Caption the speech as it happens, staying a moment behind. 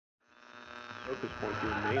focus point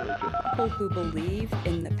being mainly just people who believe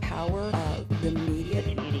in the power of the media.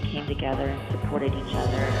 The community came together and supported each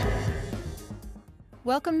other.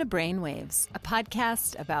 Welcome to Brainwaves, a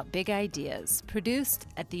podcast about big ideas, produced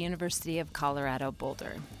at the University of Colorado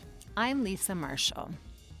Boulder. I'm Lisa Marshall.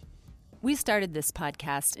 We started this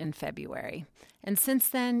podcast in February, and since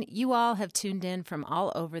then, you all have tuned in from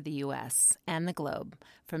all over the U.S. and the globe,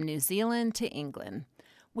 from New Zealand to England.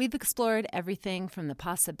 We've explored everything from the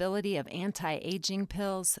possibility of anti-aging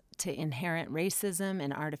pills to inherent racism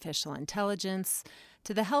and artificial intelligence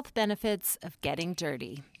to the health benefits of getting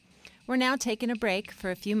dirty. We're now taking a break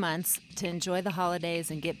for a few months to enjoy the holidays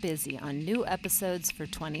and get busy on new episodes for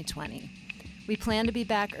 2020. We plan to be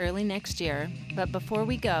back early next year, but before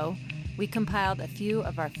we go, we compiled a few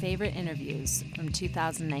of our favorite interviews from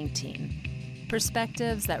 2019,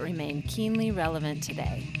 perspectives that remain keenly relevant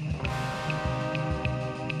today.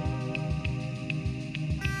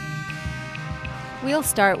 We'll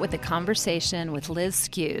start with a conversation with Liz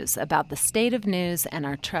Skews about the state of news and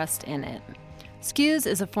our trust in it. Skews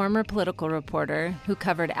is a former political reporter who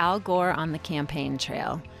covered Al Gore on the campaign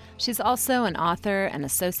trail. She's also an author and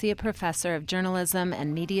associate professor of journalism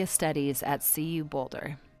and media studies at CU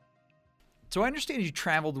Boulder. So I understand you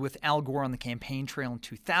traveled with Al Gore on the campaign trail in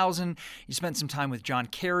 2000. You spent some time with John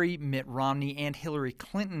Kerry, Mitt Romney, and Hillary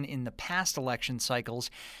Clinton in the past election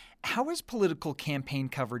cycles. How has political campaign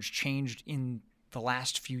coverage changed in the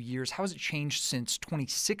last few years? How has it changed since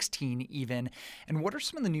 2016 even? And what are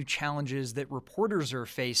some of the new challenges that reporters are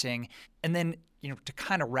facing? And then, to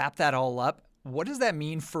kind of wrap that all up, what does that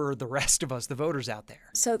mean for the rest of us, the voters out there?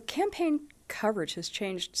 So campaign coverage has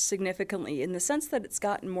changed significantly in the sense that it's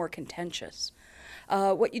gotten more contentious.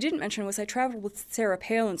 What you didn't mention was I traveled with Sarah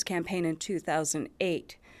Palin's campaign in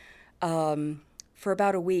 2008 for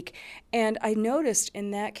about a week, and I noticed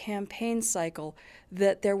in that campaign cycle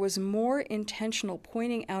that there was more intentional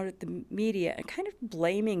pointing out at the media and kind of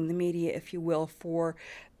blaming the media, if you will, for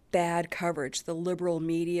bad coverage, the liberal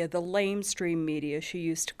media, the lamestream media, she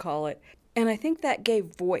used to call it. And I think that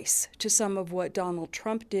gave voice to some of what Donald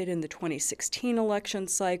Trump did in the 2016 election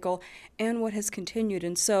cycle and what has continued.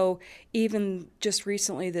 And so even just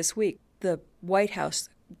recently this week, the White House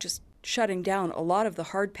just shutting down a lot of the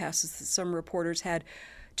hard passes that some reporters had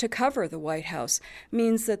to cover the White House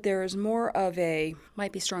means that there is more of a,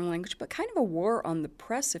 might be strong language, but kind of a war on the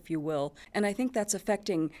press, if you will. And I think that's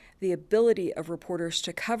affecting the ability of reporters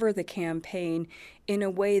to cover the campaign in a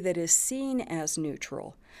way that is seen as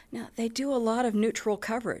neutral. Now, they do a lot of neutral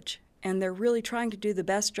coverage, and they're really trying to do the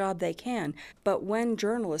best job they can. But when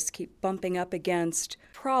journalists keep bumping up against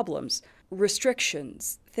problems,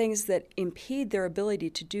 restrictions, things that impede their ability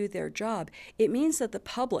to do their job, it means that the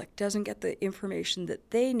public doesn't get the information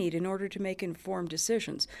that they need in order to make informed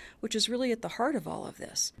decisions, which is really at the heart of all of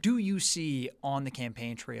this. Do you see on the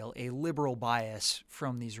campaign trail a liberal bias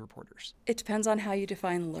from these reporters? It depends on how you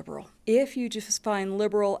define liberal. If you define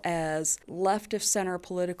liberal as left of center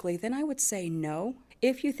politically, then I would say no.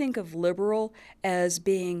 If you think of liberal as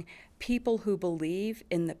being people who believe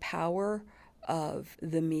in the power of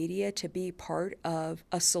the media to be part of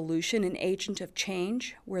a solution, an agent of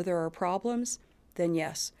change where there are problems, then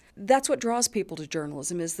yes. That's what draws people to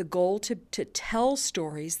journalism, is the goal to tell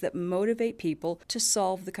stories that motivate people to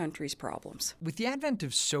solve the country's problems. With the advent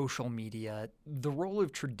of social media, the role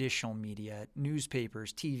of traditional media,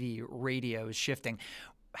 newspapers, TV, radio is shifting.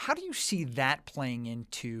 How do you see that playing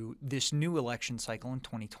into this new election cycle in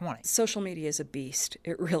 2020? Social media is a beast.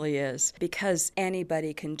 It really is, because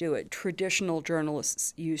anybody can do it. Traditional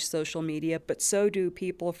journalists use social media, but so do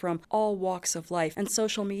people from all walks of life. And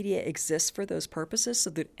social media exists for those purposes so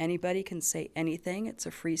that anybody can say anything. It's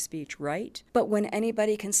a free speech right. But when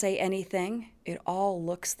anybody can say anything, it all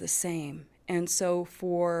looks the same. And so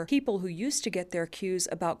for people who used to get their cues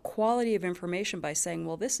about quality of information by saying,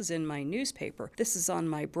 well, this is in my newspaper, this is on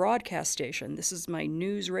my broadcast station, this is my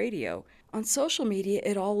news radio, on social media,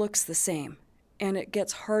 it all looks the same. And it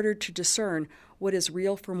gets harder to discern what is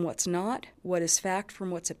real from what's not, what is fact from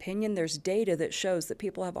what's opinion. There's data that shows that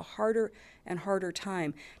people have a harder and harder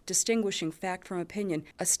time distinguishing fact from opinion.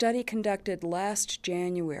 A study conducted last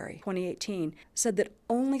January, 2018, said that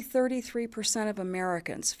only 33% of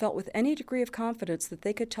Americans felt with any degree of confidence that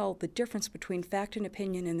they could tell the difference between fact and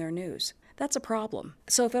opinion in their news. That's a problem.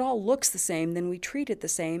 So if it all looks the same, then we treat it the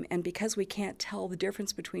same, and because we can't tell the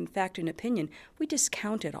difference between fact and opinion, we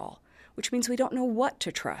discount it all, which means we don't know what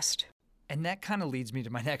to trust. And that kind of leads me to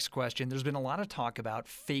my next question. There's been a lot of talk about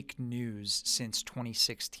fake news since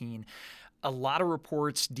 2016. a lot of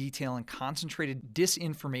reports detailing concentrated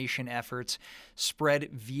disinformation efforts spread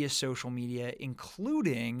via social media,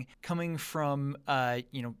 including coming from, the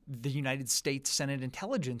United States Senate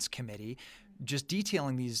Intelligence Committee, just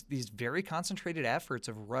detailing these very concentrated efforts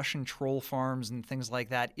of Russian troll farms and things like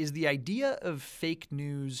that. Is the idea of fake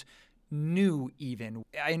news new even?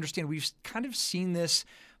 I understand we've kind of seen this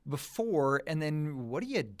before, and then what do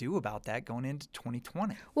you do about that going into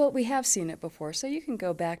 2020? Well, we have seen it before. So you can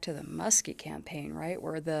go back to the Muskie campaign, right,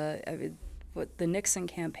 where the Nixon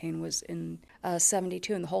campaign was in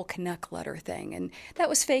 72 and the whole Canuck letter thing. And that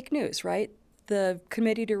was fake news, right? The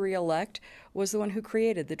committee to reelect was the one who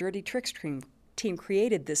created, the Dirty Tricks team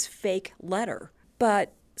created this fake letter.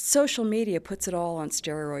 But social media puts it all on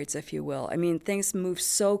steroids, if you will. I mean, things move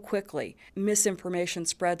so quickly. Misinformation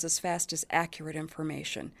spreads as fast as accurate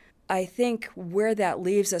information. I think where that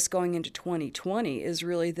leaves us going into 2020 is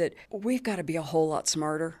really that we've got to be a whole lot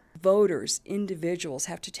smarter. Voters, individuals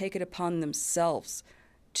have to take it upon themselves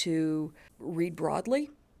to read broadly,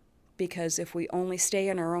 because if we only stay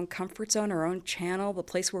in our own comfort zone, our own channel, the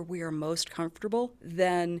place where we are most comfortable,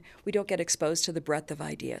 then we don't get exposed to the breadth of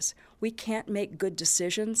ideas. We can't make good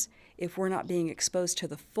decisions if we're not being exposed to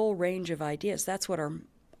the full range of ideas. That's what our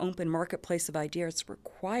open marketplace of ideas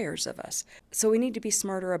requires of us. So we need to be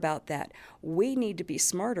smarter about that. We need to be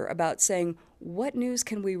smarter about saying, what news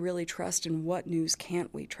can we really trust and what news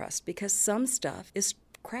can't we trust? Because some stuff is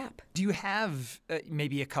crap. Do you have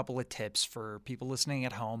maybe a couple of tips for people listening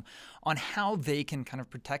at home on how they can kind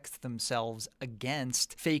of protect themselves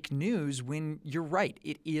against fake news when you're right,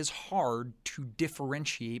 it is hard to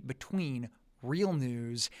differentiate between real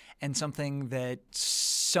news and something that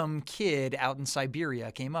some kid out in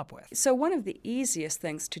Siberia came up with? So one of the easiest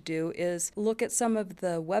things to do is look at some of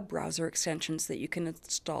the web browser extensions that you can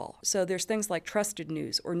install. So there's things like Trusted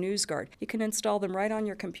News or NewsGuard. You can install them right on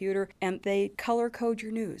your computer and they color code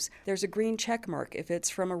your news. There's a green check mark if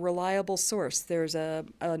it's from a reliable source. There's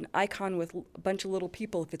an icon with a bunch of little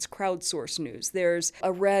people if it's crowdsourced news. There's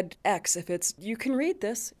a red X if it's, you can read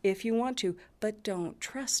this if you want to, but don't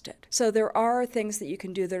trust it. So there are things that you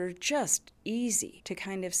can do that are just easy to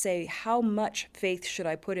kind of say, how much faith should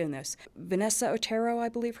I put in this? Vanessa Otero, I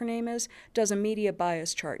believe her name is, does a media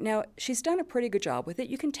bias chart. Now, she's done a pretty good job with it.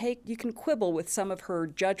 You can quibble with some of her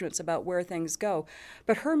judgments about where things go,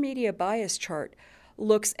 but her media bias chart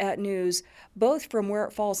looks at news both from where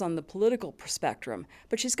it falls on the political spectrum,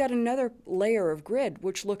 but she's got another layer of grid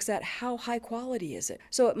which looks at how high quality is it.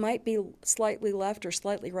 So it might be slightly left or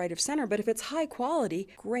slightly right of center, but if it's high quality,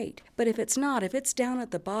 great. But if it's not, if it's down at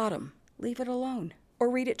the bottom, leave it alone. Or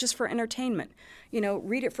read it just for entertainment.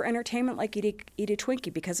 Read it for entertainment like eat a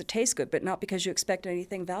Twinkie because it tastes good, but not because you expect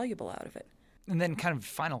anything valuable out of it. And then kind of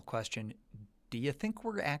final question. Do you think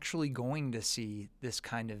we're actually going to see this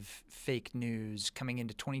kind of fake news coming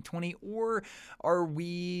into 2020, or are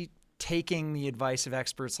we taking the advice of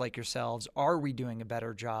experts like yourselves? Are we doing a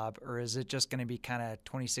better job, or is it just going to be kind of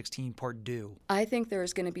 2016 part due? I think there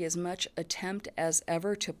is going to be as much attempt as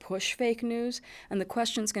ever to push fake news, and the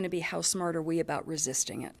question is going to be how smart are we about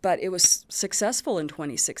resisting it. But it was successful in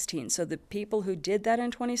 2016, so the people who did that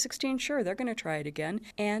in 2016, sure, they're going to try it again,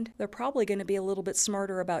 and they're probably going to be a little bit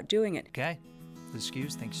smarter about doing it. Okay. Liz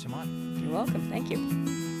Skews, thanks so much. You're welcome. Thank you.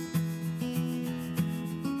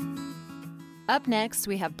 Up next,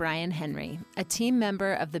 we have Brian Henry, a team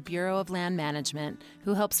member of the Bureau of Land Management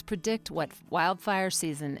who helps predict what wildfire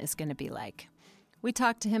season is going to be like. We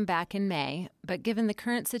talked to him back in May, but given the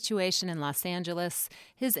current situation in Los Angeles,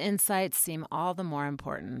 his insights seem all the more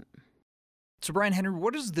important. So, Brian Henry,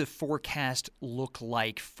 what does the forecast look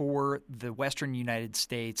like for the western United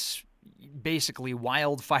States, basically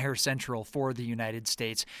wildfire central for the United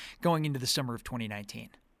States, going into the summer of 2019?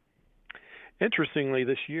 Interestingly,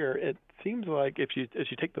 this year, it seems like as you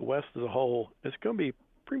take the West as a whole, it's going to be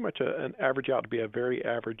pretty much an average out to be a very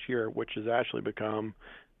average year, which has actually become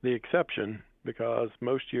the exception because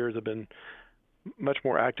most years have been much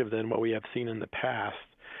more active than what we have seen in the past.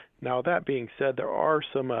 Now, that being said, there are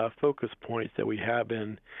some focus points that we have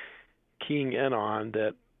been keying in on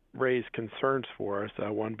that raise concerns for us,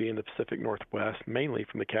 one being the Pacific Northwest, mainly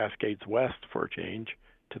from the Cascades west for a change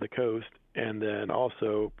to the coast, and then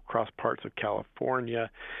also across parts of California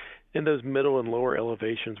in those middle and lower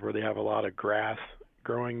elevations where they have a lot of grass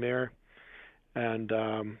growing there. And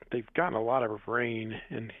they've gotten a lot of rain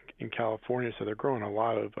in California, so they're growing a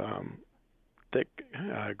lot of thick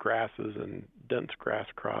grasses and dense grass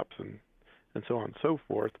crops and so on and so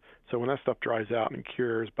forth. So when that stuff dries out and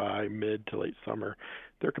cures by mid to late summer,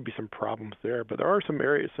 there could be some problems there. But there are some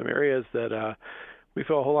areas that we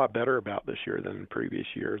feel a whole lot better about this year than in previous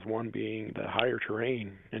years, one being the higher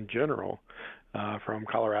terrain in general, from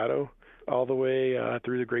Colorado all the way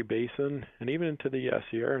through the Great Basin and even into the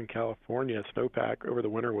Sierra in California. Snowpack over the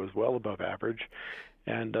winter was well above average,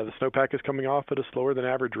 and the snowpack is coming off at a slower than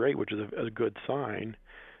average rate, which is a good sign.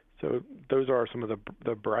 So those are some of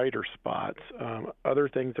the brighter spots. Other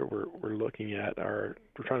things that we're looking at we're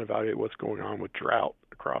trying to evaluate what's going on with drought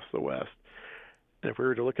across the West. And if we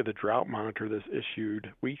were to look at the drought monitor that's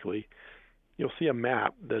issued weekly, you'll see a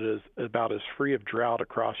map that is about as free of drought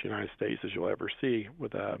across the United States as you'll ever see,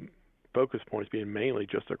 with focus points being mainly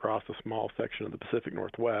just across a small section of the Pacific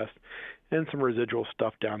Northwest and some residual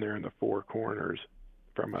stuff down there in the Four Corners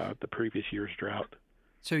from the previous year's drought.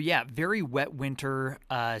 So, yeah, very wet winter.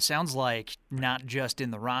 Sounds like not just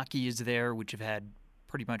in the Rockies there, which have had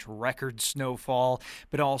pretty much record snowfall,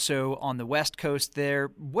 but also on the West Coast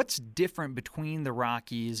there. What's different between the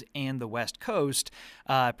Rockies and the West Coast,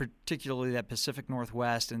 particularly that Pacific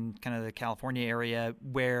Northwest and kind of the California area,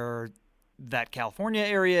 where that California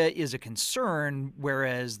area is a concern,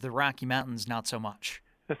 whereas the Rocky Mountains not so much?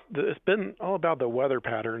 It's been all about the weather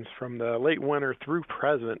patterns from the late winter through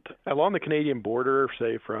present. Along the Canadian border,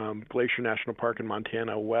 say from Glacier National Park in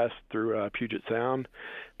Montana west through Puget Sound,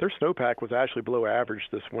 their snowpack was actually below average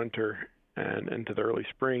this winter and into the early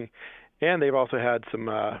spring. And they've also had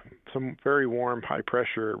some very warm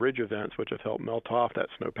high-pressure ridge events, which have helped melt off that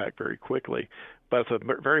snowpack very quickly. But it's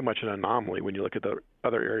very much an anomaly when you look at the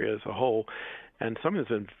other area as a whole. And something that's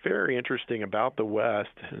been very interesting about the West,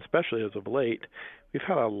 especially as of late, we've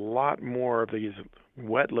had a lot more of these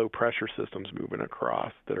wet, low-pressure systems moving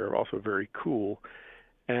across that are also very cool.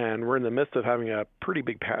 And we're in the midst of having a pretty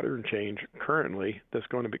big pattern change currently that's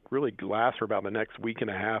going to really last for about the next week and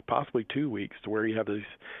a half, possibly 2 weeks, to where you have these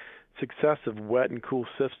successive wet and cool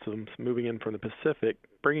systems moving in from the Pacific,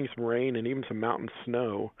 bringing some rain and even some mountain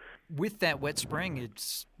snow. With that wet spring,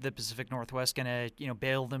 it's the Pacific Northwest going to,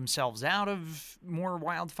 bail themselves out of more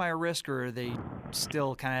wildfire risk, or are they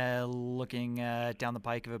still kind of looking down the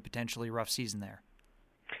pike of a potentially rough season there?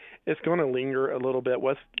 It's going to linger a little bit.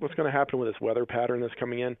 What's going to happen with this weather pattern that's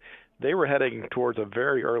coming in? They were heading towards a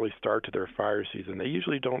very early start to their fire season. They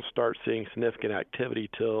usually don't start seeing significant activity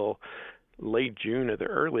till late June at the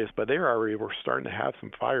earliest, but we're starting to have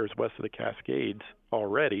some fires west of the Cascades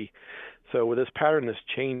already. So with this pattern that's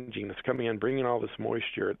changing, that's coming in, bringing all this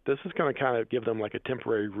moisture, this is going to kind of give them like a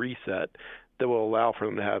temporary reset that will allow for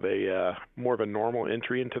them to have a more of a normal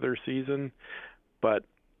entry into their season. But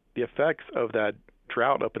the effects of that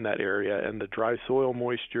drought up in that area and the dry soil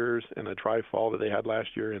moistures and the dry fall that they had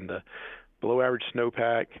last year and the below average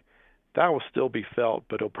snowpack, that will still be felt,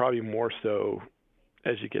 but it'll probably be more so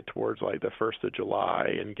as you get towards like the 1st of July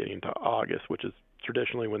and getting to August, which is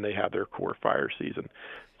traditionally when they have their core fire season.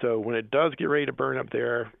 So when it does get ready to burn up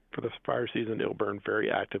there for the fire season, it'll burn very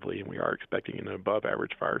actively, and we are expecting an above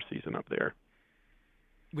average fire season up there.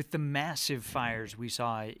 With the massive fires we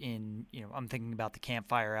saw in, I'm thinking about the Camp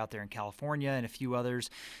Fire out there in California and a few others,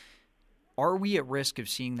 are we at risk of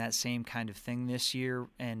seeing that same kind of thing this year,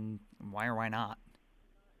 and why or why not?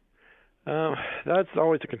 That's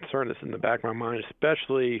always a concern that's in the back of my mind,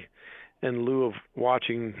 especially in lieu of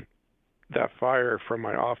watching that fire from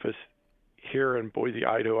my office here in Boise,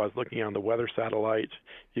 Idaho. I was looking on the weather satellites.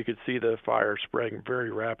 You could see the fire spreading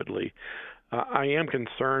very rapidly. I am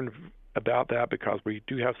concerned about that because we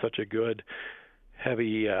do have such a good,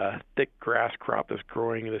 heavy, thick grass crop that's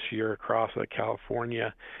growing this year across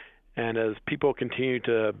California. And as people continue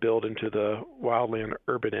to build into the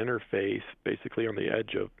wildland-urban interface, basically on the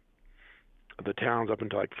edge of the towns up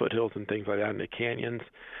into like foothills and things like that in the canyons,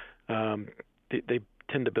 they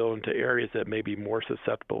tend to build into areas that may be more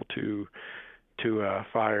susceptible to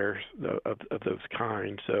fires of those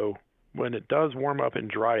kinds. So when it does warm up and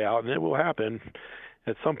dry out, and it will happen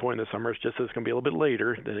at some point in the summer, it's just that it's going to be a little bit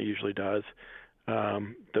later than it usually does,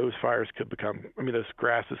 those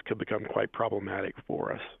grasses could become quite problematic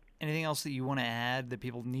for us. Anything else that you want to add that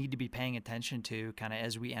people need to be paying attention to kind of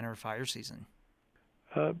as we enter fire season?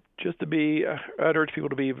 I'd urge people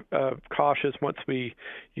to be cautious once you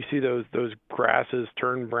see those grasses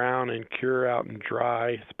turn brown and cure out and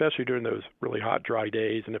dry, especially during those really hot, dry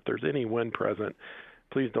days. And if there's any wind present,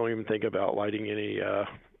 please don't even think about lighting any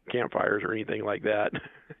campfires or anything like that,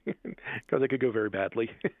 because it could go very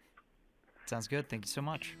badly. Sounds good. Thank you so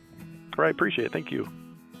much. All right, appreciate it. Thank you.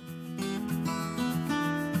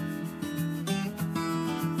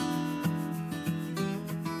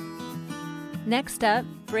 Next up,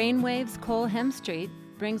 Brainwaves' Cole Hemstreet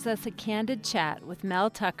brings us a candid chat with Mel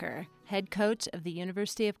Tucker, head coach of the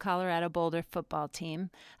University of Colorado Boulder football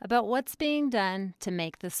team, about what's being done to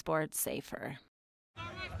make the sport safer.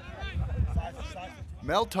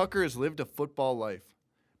 Mel Tucker has lived a football life.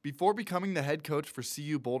 Before becoming the head coach for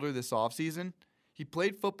CU Boulder this offseason, he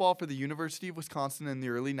played football for the University of Wisconsin in the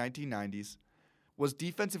early 1990s, was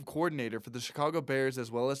defensive coordinator for the Chicago Bears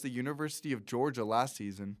as well as the University of Georgia last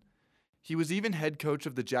season. He was even head coach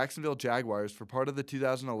of the Jacksonville Jaguars for part of the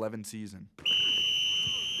 2011 season.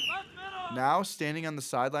 Now, standing on the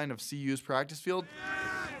sideline of CU's practice field,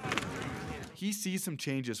 he sees some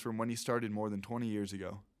changes from when he started more than 20 years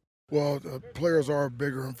ago. Well, the players are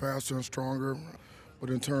bigger and faster and stronger, but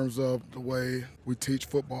in terms of the way we teach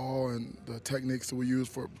football and the techniques that we use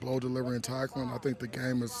for blow delivery and tackling, I think the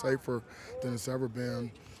game is safer than it's ever been,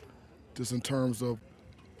 just in terms of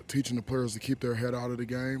teaching the players to keep their head out of the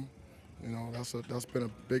game. You know, that's been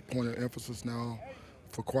a big point of emphasis now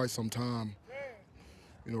for quite some time.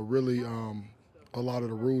 You know, really a lot of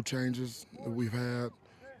the rule changes that we've had,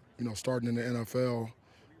 you know, starting in the NFL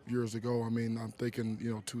years ago. I mean, I'm thinking,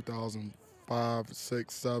 2005,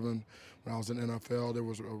 6, 7, when I was in the NFL, there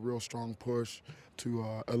was a real strong push to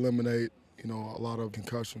eliminate, a lot of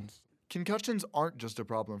concussions. Concussions aren't just a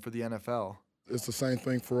problem for the NFL. It's the same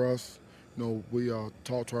thing for us. We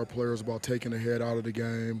talk to our players about taking the head out of the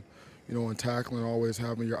game, and tackling, always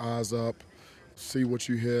having your eyes up, see what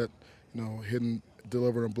you hit, hitting,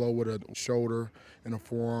 delivering a blow with a shoulder and a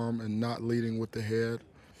forearm and not leading with the head.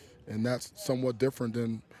 And that's somewhat different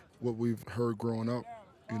than what we've heard growing up,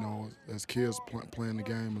 as kids playing the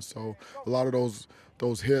game. And so a lot of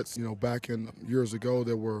those hits, back in years ago,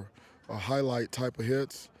 that were a highlight type of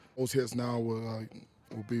hits. Those hits now will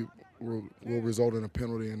result in a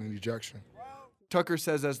penalty and an ejection. Tucker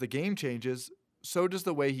says as the game changes, so does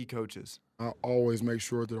the way he coaches. I always make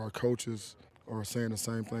sure that our coaches are saying the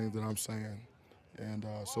same thing that I'm saying. And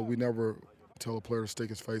so we never tell a player to stick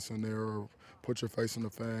his face in there or put your face in the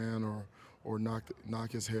fan or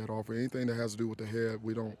knock his head off or anything that has to do with the head.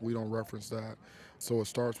 We don't reference that. So it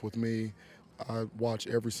starts with me. I watch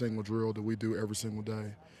every single drill that we do every single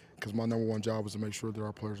day because my number one job is to make sure that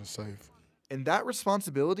our players are safe. And that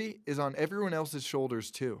responsibility is on everyone else's shoulders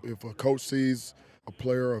too. If a coach sees a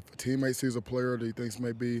player, if a teammate sees a player that he thinks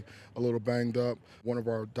may be a little banged up, one of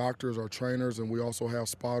our doctors, our trainers, and we also have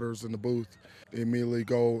spotters in the booth, immediately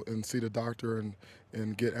go and see the doctor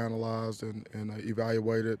and get analyzed and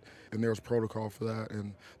evaluated, and there's protocol for that,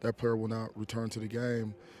 and that player will not return to the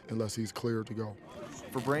game unless he's cleared to go.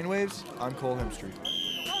 For Brainwaves, I'm Cole Hemstreet.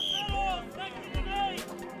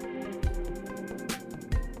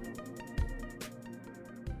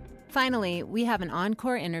 Finally, we have an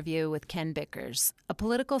encore interview with Ken Bickers, a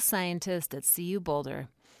political scientist at CU Boulder.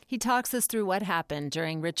 He talks us through what happened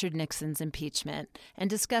during Richard Nixon's impeachment and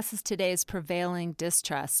discusses today's prevailing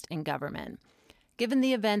distrust in government. Given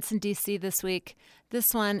the events in D.C. this week,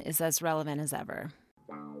 this one is as relevant as ever.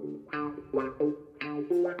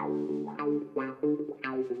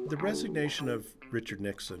 The resignation of Richard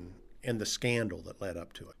Nixon and the scandal that led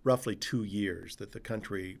up to it, roughly 2 years that the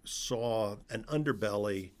country saw an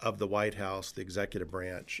underbelly of the White House, the executive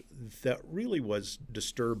branch, that really was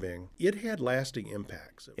disturbing. It had lasting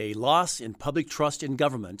impacts. A loss in public trust in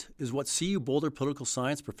government is what CU Boulder political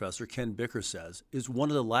science professor Ken Bickers says is one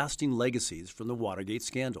of the lasting legacies from the Watergate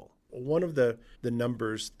scandal. One of the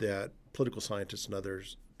numbers that political scientists and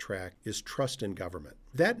others track is trust in government.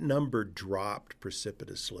 That number dropped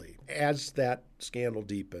precipitously as that scandal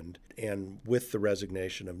deepened and with the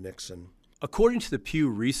resignation of Nixon. According to the Pew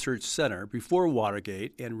Research Center, before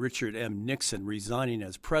Watergate and Richard M. Nixon resigning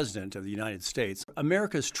as President of the United States,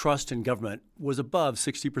 America's trust in government was above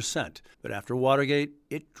 60%. But after Watergate,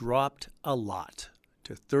 it dropped a lot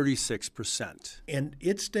to 36%. And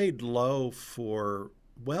it stayed low for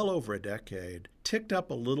well over a decade, ticked up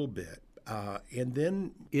a little bit. And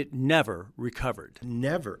then it never recovered.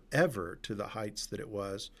 Never, ever to the heights that it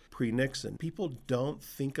was pre-Nixon. People don't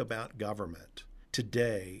think about government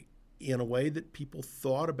today in a way that people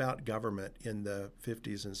thought about government in the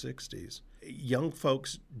 50s and 60s. Young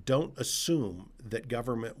folks don't assume that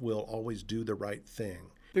government will always do the right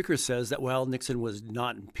thing. Bickers says that while Nixon was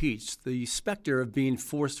not impeached, the specter of being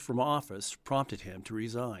forced from office prompted him to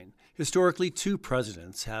resign. Historically, 2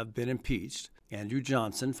 presidents have been impeached. Andrew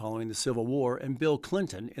Johnson following the Civil War, and Bill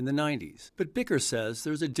Clinton in the 90s. But Bickers says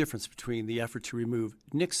there's a difference between the effort to remove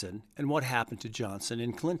Nixon and what happened to Johnson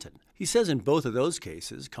and Clinton. He says in both of those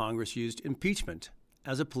cases, Congress used impeachment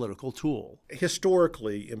as a political tool.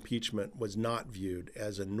 Historically, impeachment was not viewed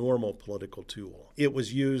as a normal political tool. It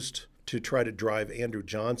was used to try to drive Andrew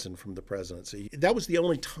Johnson from the presidency. That was the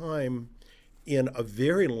only time in a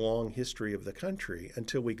very long history of the country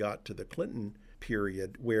until we got to the Clinton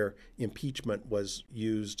period where impeachment was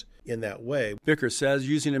used in that way. Vickers says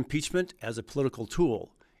using impeachment as a political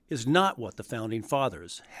tool is not what the Founding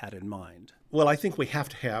Fathers had in mind. Well, I think we have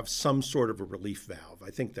to have some sort of a relief valve. I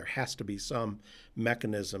think there has to be some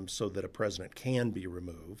mechanism so that a president can be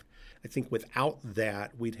removed. I think without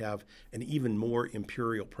that, we'd have an even more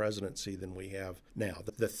imperial presidency than we have now.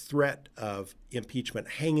 The threat of impeachment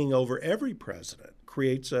hanging over every president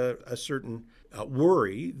creates a certain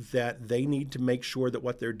worry that they need to make sure that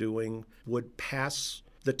what they're doing would pass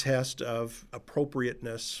the test of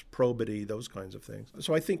appropriateness, probity, those kinds of things.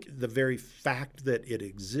 So I think the very fact that it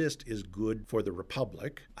exists is good for the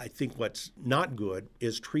republic. I think what's not good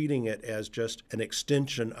is treating it as just an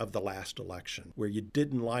extension of the last election, where you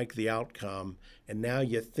didn't like the outcome and now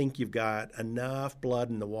you think you've got enough blood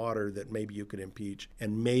in the water that maybe you could impeach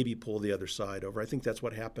and maybe pull the other side over. I think that's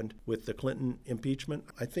what happened with the Clinton impeachment.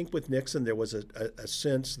 I think with Nixon there was a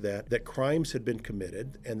sense that crimes had been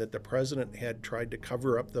committed and that the president had tried to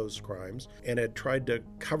cover up those crimes and had tried to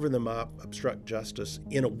cover them up, obstruct justice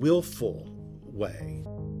in a willful way.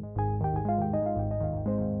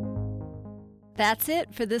 That's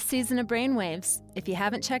it for this season of Brainwaves. If you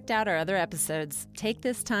haven't checked out our other episodes, take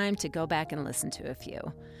this time to go back and listen to a few.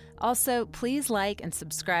 Also, please like and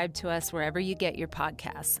subscribe to us wherever you get your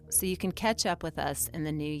podcasts so you can catch up with us in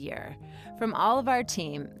the new year. From all of our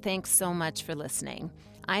team, thanks so much for listening.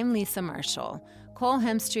 I'm Lisa Marshall. Cole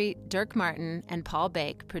Hemstreet, Dirk Martin, and Paul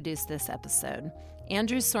Bake produced this episode.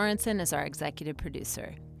 Andrew Sorensen is our executive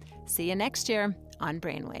producer. See you next year on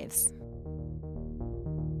Brainwaves.